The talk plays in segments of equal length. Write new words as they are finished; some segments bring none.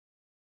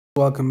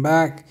Welcome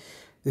back.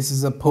 This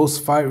is a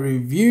post-fight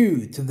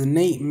review to the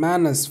Nate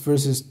Maness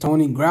versus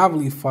Tony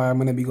Gravely fight. I'm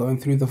going to be going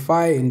through the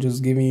fight and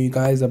just giving you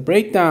guys a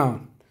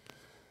breakdown.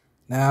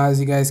 Now, as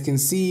you guys can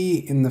see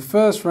in the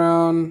first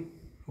round,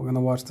 we're going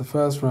to watch the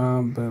first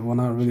round, but we're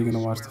not really going to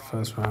watch the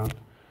first round.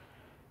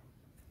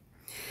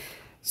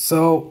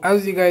 So,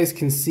 as you guys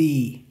can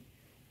see,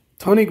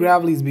 Tony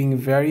Gravely is being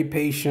very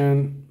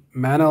patient.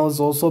 Maness is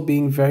also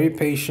being very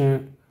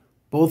patient.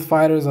 Both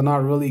fighters are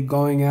not really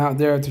going out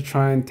there to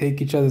try and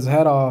take each other's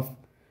head off.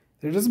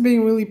 They're just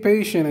being really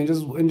patient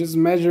and just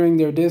measuring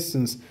their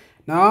distance.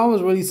 Now, I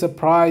was really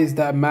surprised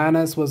that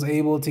Maness was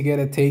able to get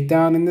a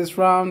takedown in this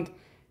round.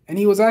 And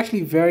he was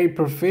actually very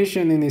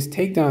proficient in his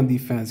takedown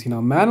defense. You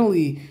know,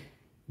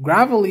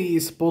 Gravely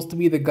is supposed to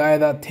be the guy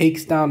that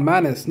takes down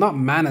Maness, not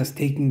Maness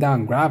taking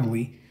down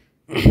Gravely.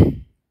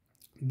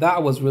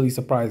 That was really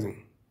surprising.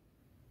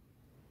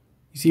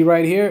 You see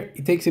right here,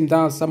 he takes him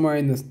down somewhere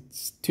in the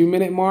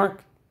 2-minute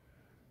mark.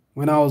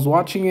 When I was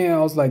watching it, I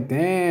was like,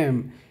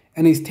 damn.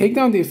 And his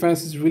takedown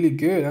defense is really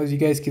good. As you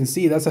guys can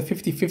see, that's a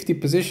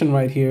 50-50 position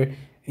right here. And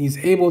he's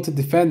able to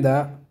defend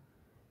that.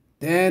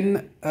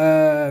 Then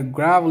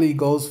Gravely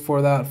goes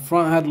for that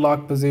front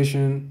headlock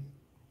position.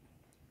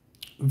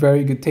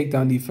 Very good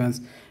takedown defense.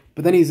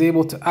 But then he's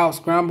able to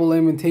out-scramble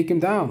him and take him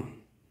down.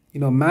 You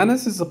know,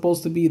 Maness is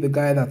supposed to be the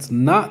guy that's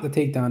not the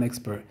takedown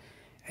expert.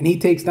 And he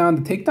takes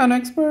down the takedown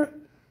expert.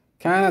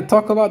 Kind of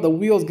talk about the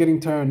wheels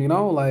getting turned, you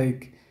know,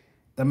 like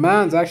the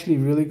man's actually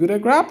really good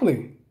at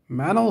grappling.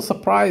 Maness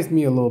surprised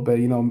me a little bit,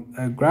 you know.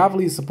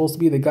 Gravely is supposed to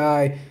be the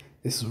guy,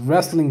 this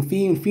wrestling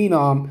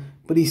phenom,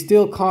 but he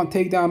still can't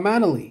take down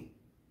Maness.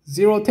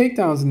 0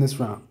 takedowns in this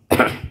round.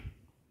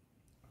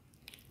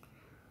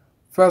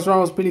 First round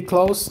was pretty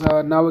close.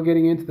 Now we're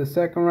getting into the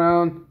second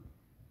round.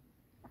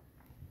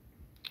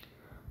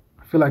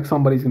 I feel like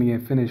somebody's going to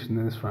get finished in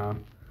this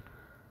round.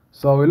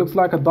 So it looks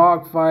like a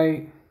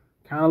dogfight.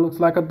 Kind of looks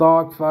like a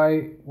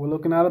dogfight. We're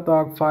looking at a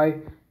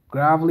dogfight.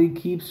 Gravely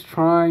keeps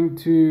trying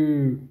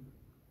to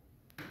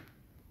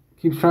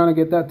get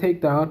that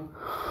takedown.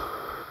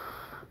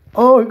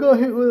 Oh, he got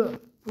hit with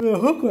a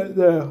hook right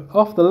there.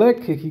 Off the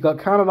leg kick. He got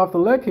counted off the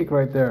leg kick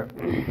right there.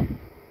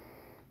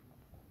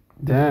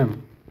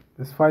 Damn.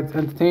 This fight's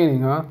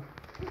entertaining, huh?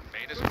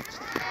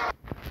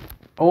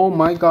 Oh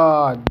my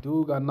god.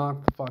 Dude got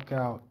knocked the fuck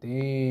out.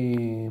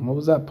 Damn. What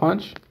was that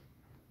punch?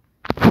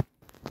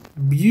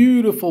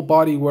 Beautiful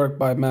body work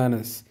by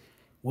Maness.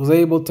 Was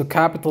able to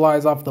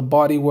capitalize off the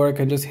body work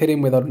and just hit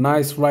him with a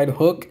nice right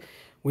hook,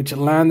 which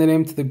landed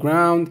him to the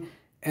ground.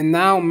 And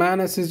now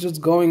Maness is just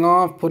going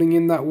off, putting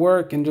in that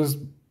work and just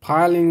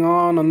piling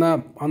on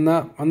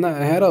that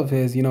head of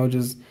his, you know,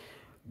 just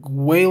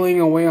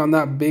wailing away on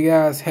that big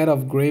ass head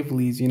of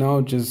Gravely's, you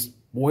know, just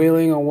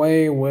wailing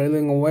away,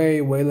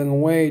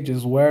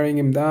 just wearing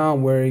him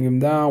down.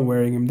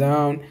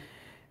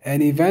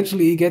 And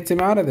eventually he gets him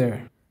out of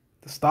there.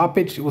 The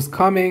stoppage was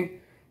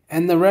coming,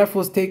 and the ref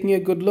was taking a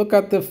good look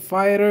at the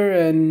fighter,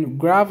 and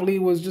Gravely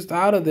was just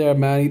out of there,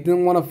 man. He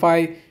didn't want to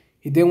fight.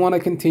 He didn't want to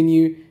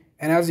continue.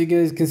 And as you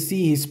guys can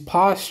see, his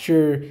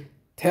posture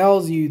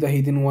tells you that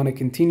he didn't want to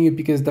continue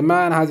because the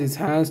man has his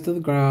hands to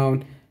the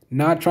ground,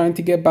 not trying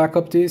to get back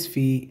up to his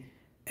feet,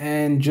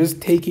 and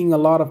just taking a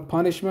lot of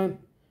punishment.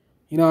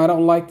 You know, I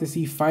don't like to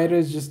see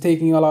fighters just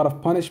taking a lot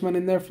of punishment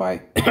in their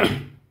fight.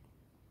 I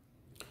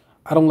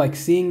don't like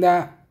seeing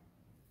that.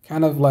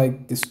 Kind of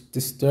like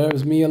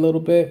disturbs me a little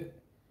bit.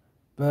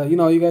 But, you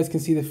know, you guys can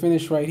see the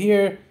finish right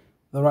here.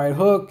 The right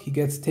hook. He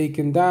gets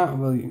taken down.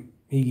 Well,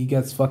 he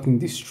gets fucking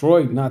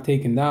destroyed, not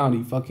taken down.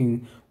 He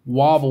fucking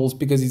wobbles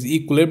because his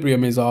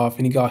equilibrium is off.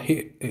 And he got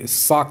hit,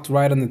 socked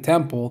right on the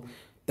temple.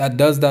 That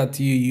does that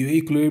to you. Your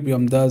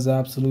equilibrium does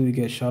absolutely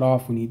get shut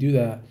off when you do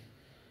that.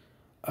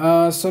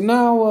 So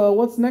now,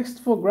 what's next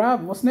for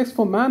What's next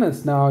for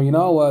Maness now? You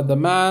know, the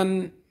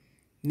man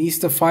needs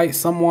to fight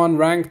someone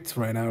ranked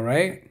right now,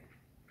 right?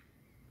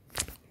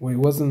 Wait,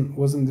 wasn't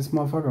this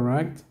motherfucker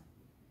ranked?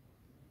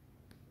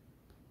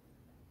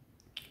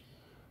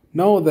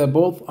 No, they're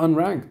both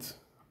unranked.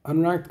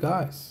 Unranked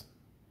guys.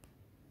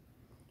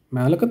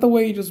 Man, look at the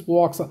way he just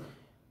walks up.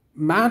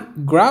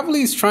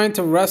 Gravely's trying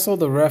to wrestle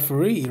the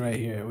referee right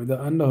here with the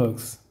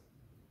underhooks.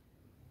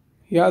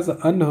 He has an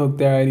underhook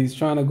there and he's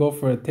trying to go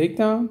for a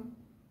takedown.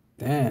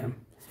 Damn.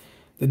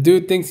 The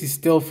dude thinks he's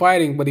still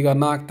fighting, but he got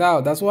knocked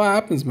out. That's what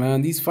happens,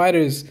 man. These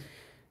fighters...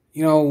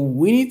 You know,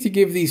 we need to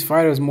give these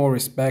fighters more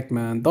respect,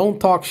 man. Don't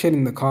talk shit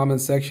in the comment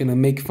section and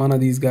make fun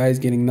of these guys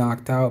getting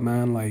knocked out,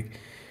 man. Like,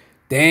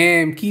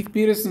 damn, Keith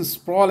Peterson's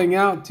sprawling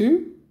out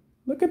too?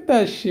 Look at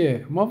that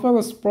shit.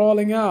 Motherfucker's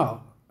sprawling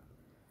out.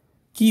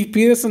 Keith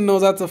Peterson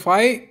knows how to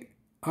fight?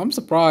 I'm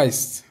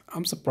surprised.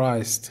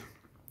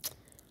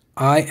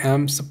 I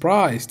am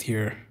surprised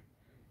here.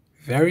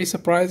 Very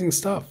surprising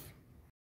stuff.